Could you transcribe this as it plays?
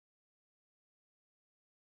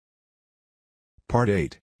Part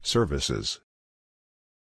 8, Services.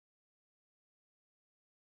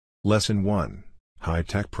 Lesson 1,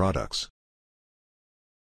 High-Tech Products.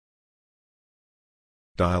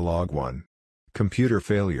 Dialogue 1. Computer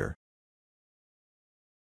failure.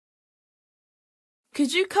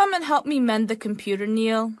 Could you come and help me mend the computer,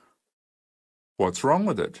 Neil? What's wrong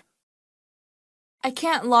with it? I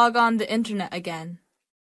can't log on the internet again.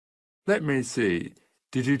 Let me see.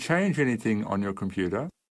 Did you change anything on your computer?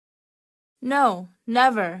 No,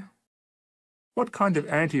 never. What kind of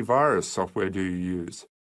antivirus software do you use?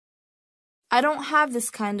 I don't have this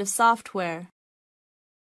kind of software.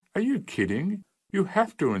 Are you kidding? You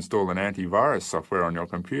have to install an antivirus software on your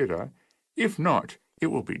computer. If not, it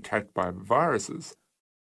will be attacked by viruses,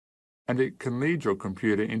 and it can lead your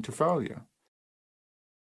computer into failure.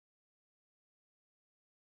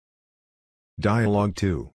 Dialogue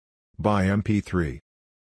 2. Buy MP3.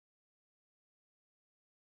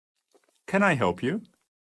 Can I help you?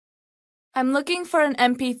 I'm looking for an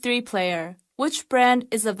MP3 player. Which brand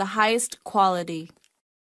is of the highest quality?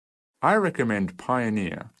 I recommend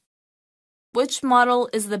Pioneer. Which model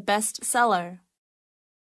is the best seller?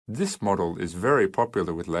 This model is very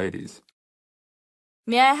popular with ladies.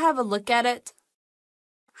 May I have a look at it?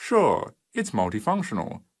 Sure, it's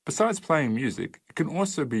multifunctional. Besides playing music, it can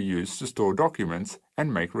also be used to store documents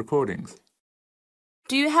and make recordings.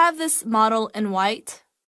 Do you have this model in white?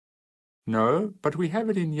 No, but we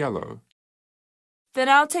have it in yellow. Then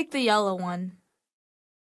I'll take the yellow one.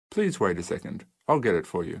 Please wait a second. I'll get it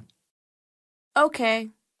for you.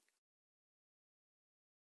 Okay.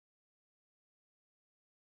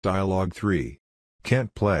 Dialogue 3.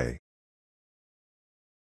 Can't play.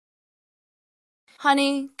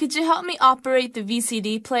 Honey, could you help me operate the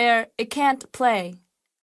VCD player? It can't play.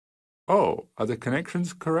 Oh, are the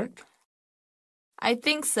connections correct? I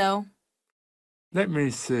think so. Let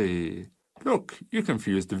me see. Look, you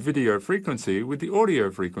confused the video frequency with the audio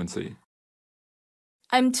frequency.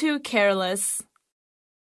 I'm too careless.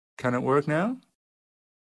 Can it work now?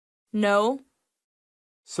 No.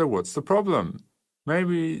 So what's the problem?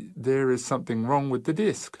 Maybe there is something wrong with the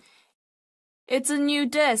disc. It's a new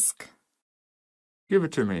disc. Give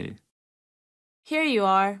it to me. Here you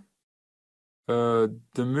are. The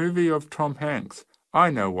movie of Tom Hanks. I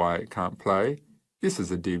know why it can't play. This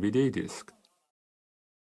is a DVD disc.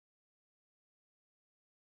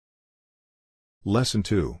 Lesson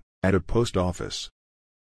 2, At a Post Office.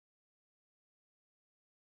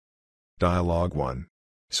 Dialogue 1.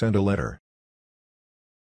 Send a letter.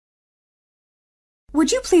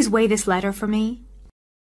 Would you please weigh this letter for me?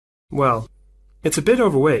 Well, it's a bit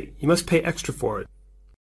overweight. You must pay extra for it.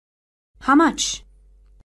 How much?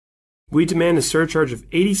 We demand a surcharge of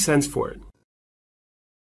 80 cents for it.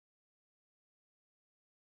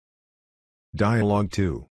 Dialogue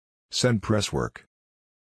 2. Send presswork.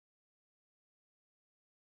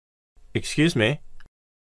 Excuse me?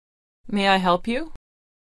 May I help you?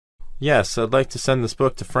 Yes, I'd like to send this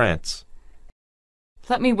book to France.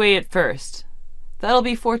 Let me weigh it first. That'll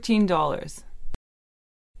be $14.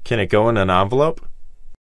 Can it go in an envelope?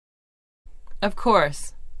 Of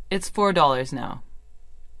course. It's $4 now.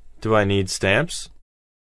 Do I need stamps?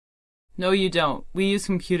 No, you don't. We use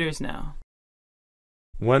computers now.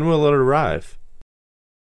 When will it arrive?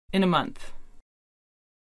 In a month.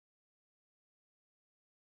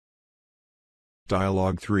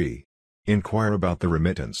 Dialogue 3. Inquire about the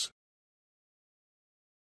remittance.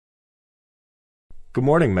 Good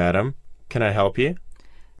morning, madam. Can I help you?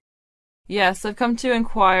 Yes, I've come to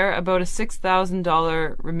inquire about a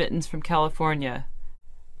 $6,000 remittance from California.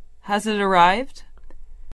 Has it arrived?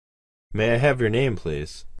 May I have your name,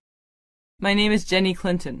 please? My name is Jenny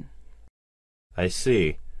Clinton. I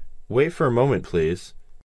see. Wait for a moment, please.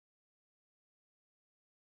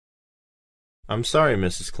 I'm sorry,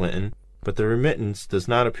 Mrs. Clinton, but the remittance does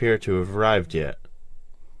not appear to have arrived yet.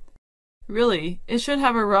 Really, it should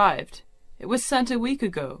have arrived. It was sent a week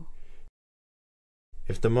ago.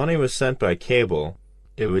 If the money was sent by cable,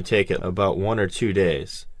 it would take about 1 or 2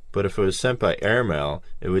 days, but if it was sent by airmail,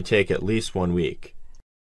 it would take at least 1 week.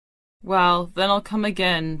 Well, then I'll come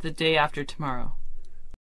again the day after tomorrow.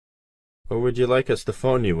 Or would you like us to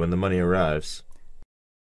phone you when the money arrives?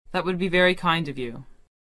 That would be very kind of you.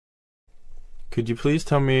 Could you please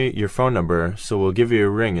tell me your phone number so we'll give you a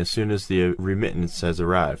ring as soon as the remittance has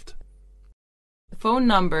arrived? The phone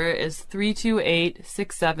number is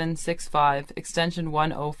 328-6765, extension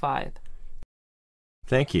 105.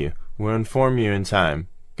 Thank you. We'll inform you in time.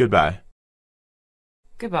 Goodbye.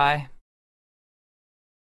 Goodbye.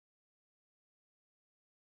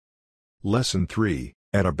 Lesson 3,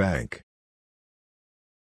 At a Bank.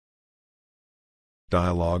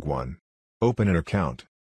 Dialogue 1. Open an account.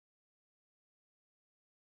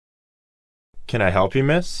 Can I help you,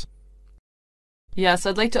 miss? Yes,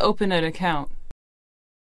 I'd like to open an account.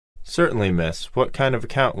 Certainly, miss. What kind of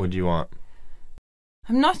account would you want?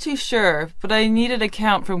 I'm not too sure, but I need an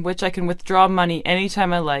account from which I can withdraw money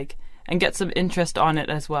anytime I like and get some interest on it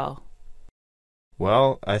as well.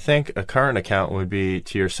 Well, I think a current account would be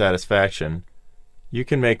to your satisfaction. You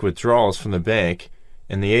can make withdrawals from the bank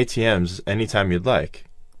and the ATMs anytime you'd like.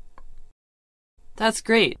 That's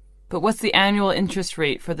great, but what's the annual interest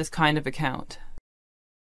rate for this kind of account?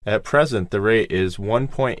 At present, the rate is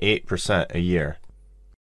 1.8% a year.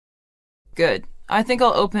 Good. I think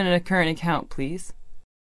I'll open a current account, please.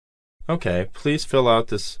 Okay, please fill out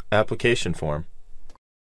this application form.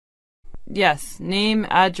 Yes, name,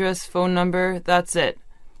 address, phone number, that's it.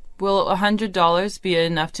 Will $100 be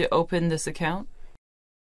enough to open this account?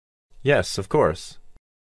 Yes, of course.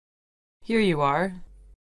 Here you are.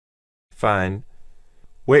 Fine.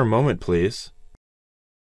 Wait a moment, please.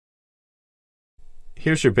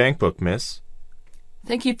 Here's your bank book, miss.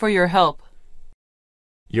 Thank you for your help.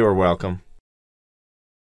 You're welcome.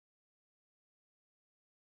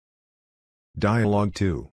 Dialogue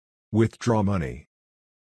 2. Withdraw money.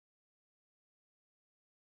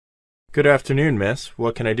 Good afternoon, miss.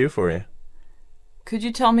 What can I do for you? Could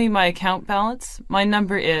you tell me my account balance? My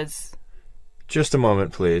number is... Just a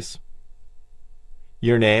moment, please.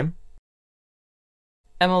 Your name?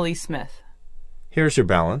 Emily Smith. Here's your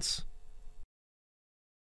balance.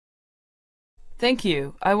 Thank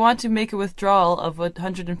you. I want to make a withdrawal of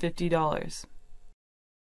 $150.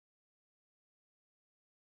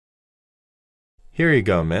 Here you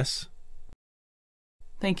go, miss.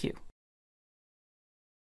 Thank you.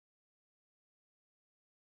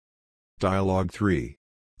 Dialogue 3.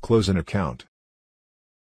 Close an account.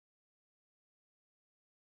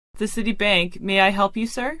 The City Bank, may I help you,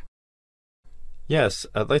 sir? Yes,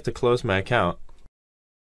 I'd like to close my account.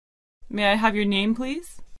 May I have your name,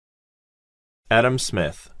 please? Adam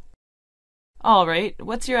Smith. All right.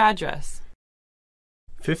 What's your address?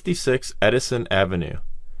 56 Edison Avenue,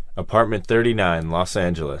 Apartment 39, Los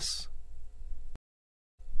Angeles.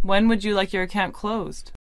 When would you like your account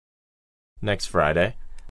closed? Next Friday.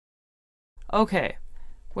 Okay.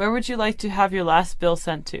 Where would you like to have your last bill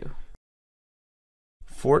sent to?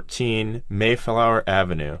 14 Mayflower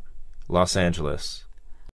Avenue, Los Angeles.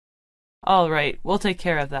 All right. We'll take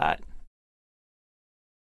care of that.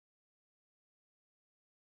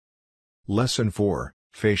 Lesson 4.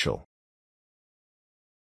 Facial.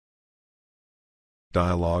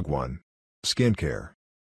 Dialogue 1. Skincare.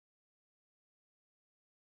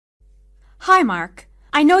 Hi, Mark.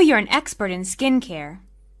 I know you're an expert in skincare.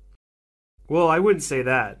 Well, I wouldn't say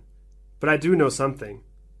that, but I do know something.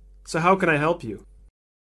 So how can I help you?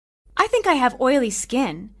 I think I have oily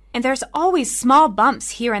skin, and there's always small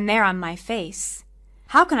bumps here and there on my face.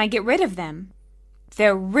 How can I get rid of them?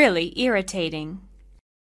 They're really irritating.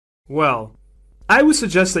 Well, I would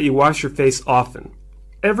suggest that you wash your face often.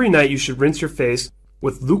 Every night you should rinse your face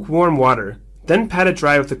with lukewarm water, then pat it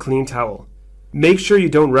dry with a clean towel. Make sure you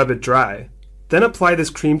don't rub it dry. Then apply this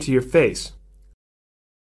cream to your face.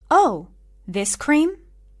 Oh, this cream?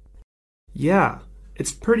 Yeah,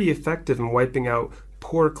 it's pretty effective in wiping out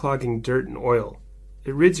pore-clogging dirt and oil.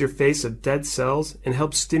 It rids your face of dead cells and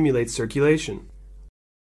helps stimulate circulation.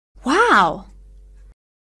 Wow!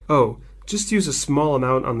 Oh, just use a small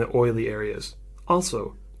amount on the oily areas.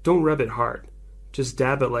 Also, don't rub it hard. Just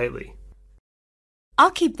dab it lightly.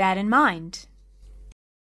 I'll keep that in mind.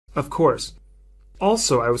 Of course.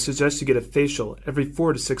 Also, I would suggest you get a facial every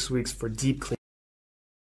 4 to 6 weeks for deep cleaning.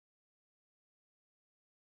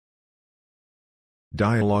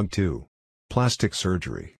 Dialogue 2. Plastic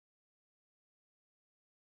surgery.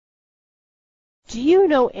 Do you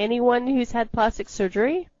know anyone who's had plastic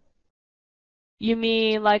surgery? You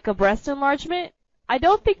mean like a breast enlargement? I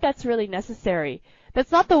don't think that's really necessary.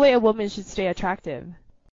 That's not the way a woman should stay attractive.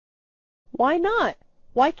 Why not?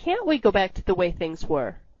 Why can't we go back to the way things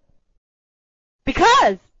were?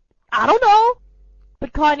 Because! I don't know!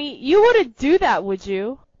 But Connie, you wouldn't do that, would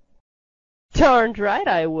you? Darned right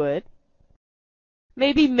I would.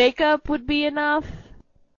 Maybe makeup would be enough?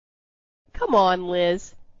 Come on,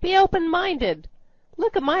 Liz. Be open-minded.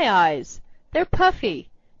 Look at my eyes. They're puffy.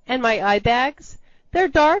 And my eye bags? They're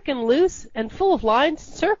dark and loose and full of lines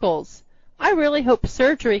and circles. I really hope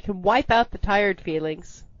surgery can wipe out the tired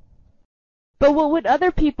feelings. But what would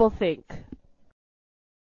other people think?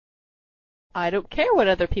 I don't care what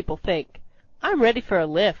other people think. I'm ready for a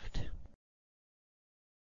lift.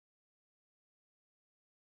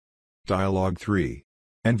 Dialogue 3.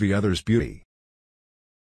 Envy others' beauty.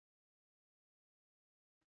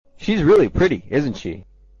 She's really pretty, isn't she?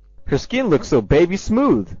 Her skin looks so baby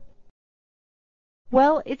smooth.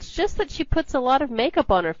 Well, it's just that she puts a lot of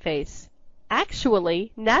makeup on her face.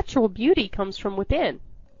 Actually, natural beauty comes from within.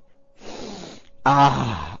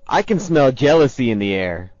 Ah, I can smell jealousy in the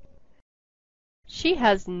air. She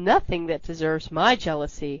has nothing that deserves my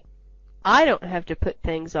jealousy. I don't have to put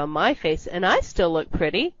things on my face, and I still look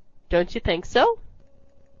pretty. Don't you think so?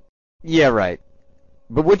 Yeah, right.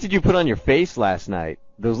 But what did you put on your face last night?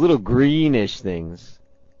 Those little greenish things.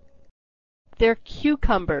 They're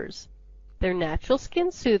cucumbers. They're natural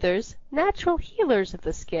skin soothers, natural healers of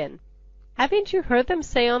the skin. Haven't you heard them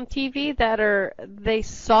say on TV that they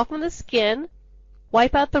soften the skin,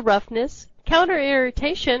 wipe out the roughness, counter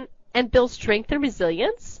irritation, and build strength and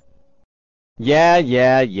resilience?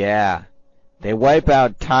 Yeah. They wipe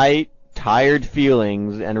out tight, tired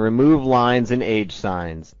feelings and remove lines and age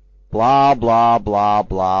signs. Blah, blah, blah,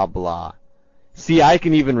 blah, blah. See, I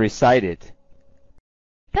can even recite it.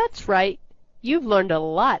 That's right. You've learned a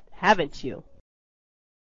lot, haven't you?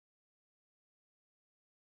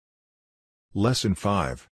 Lesson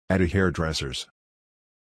 5, at a hairdresser's.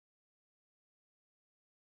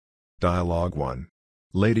 Dialogue 1.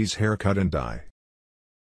 Ladies' haircut and dye.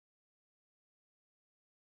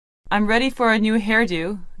 I'm ready for a new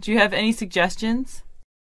hairdo. Do you have any suggestions?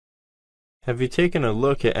 Have you taken a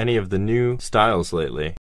look at any of the new styles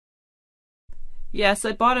lately? Yes,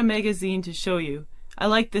 I bought a magazine to show you. I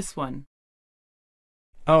like this one.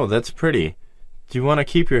 Oh, that's pretty. Do you want to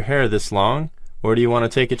keep your hair this long, or do you want to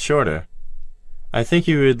take it shorter? I think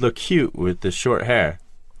you would look cute with the short hair.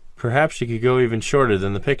 Perhaps you could go even shorter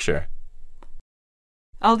than the picture.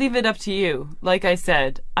 I'll leave it up to you. Like I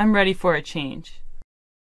said, I'm ready for a change.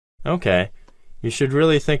 Okay. You should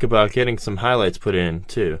really think about getting some highlights put in,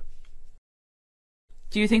 too.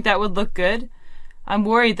 Do you think that would look good? I'm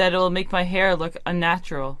worried that it'll make my hair look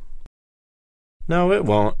unnatural. No, it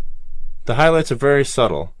won't. The highlights are very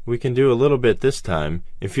subtle. We can do a little bit this time.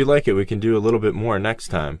 If you like it, we can do a little bit more next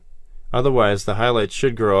time. Otherwise, the highlights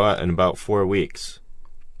should grow out in about 4 weeks.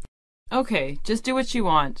 Okay, just do what you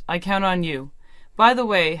want. I count on you. By the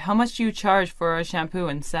way, how much do you charge for a shampoo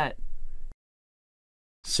and set?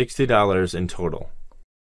 $60 in total.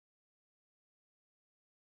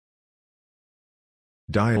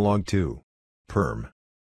 Dialogue 2. Perm.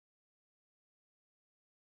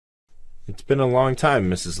 It's been a long time,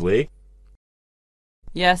 Mrs. Lee.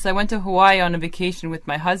 Yes, I went to Hawaii on a vacation with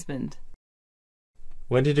my husband.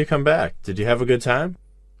 When did you come back? Did you have a good time?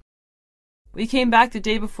 We came back the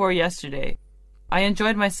day before yesterday. I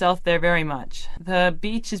enjoyed myself there very much. The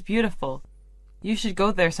beach is beautiful. You should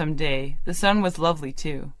go there someday. The sun was lovely,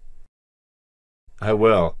 too. I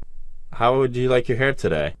will. How would you like your hair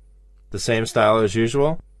today? The same style as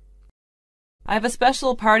usual? I have a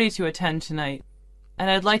special party to attend tonight,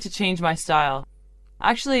 and I'd like to change my style.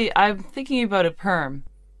 Actually, I'm thinking about a perm.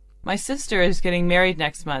 My sister is getting married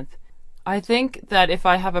next month. I think that if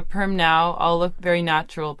I have a perm now, I'll look very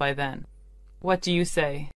natural by then. What do you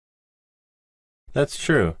say? That's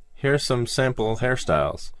true. Here are some sample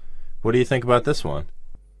hairstyles. What do you think about this one?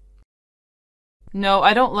 No,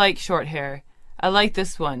 I don't like short hair. I like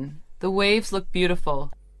this one. The waves look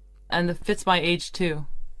beautiful, and it fits my age too.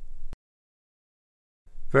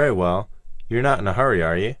 Very well. You're not in a hurry,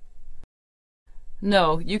 are you?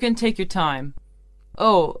 No, you can take your time.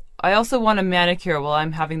 Oh, I also want a manicure while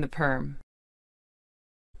I'm having the perm.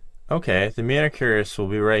 Okay, the manicurist will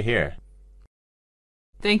be right here.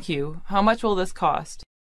 Thank you. How much will this cost?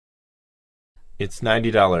 It's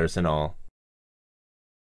 $90 in all.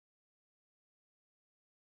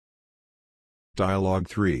 Dialogue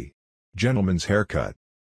 3. Gentleman's haircut.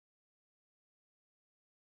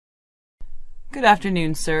 Good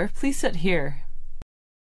afternoon, sir. Please sit here.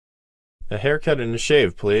 A haircut and a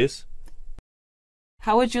shave, please.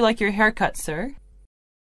 How would you like your haircut, sir?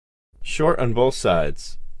 Short on both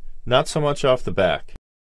sides. Not so much off the back.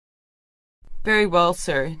 Very well,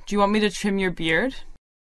 sir. Do you want me to trim your beard?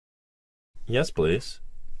 Yes, please.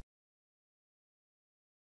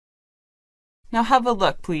 Now have a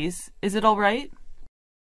look, please. Is it all right?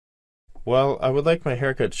 Well, I would like my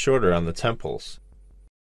haircut shorter on the temples.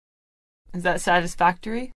 Is that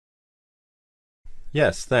satisfactory?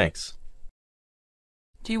 Yes, thanks.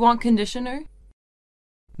 Do you want conditioner?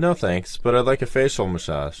 No thanks, but I'd like a facial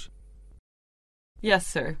massage. Yes,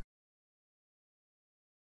 sir.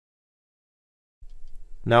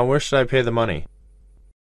 Now where should I pay the money?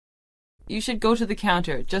 You should go to the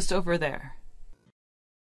counter, just over there.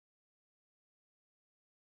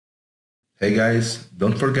 Hey guys,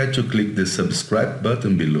 don't forget to click the subscribe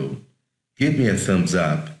button below. Give me a thumbs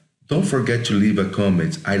up. Don't forget to leave a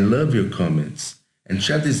comment. I love your comments. and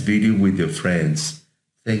share this video with your friends.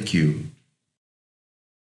 Thank you.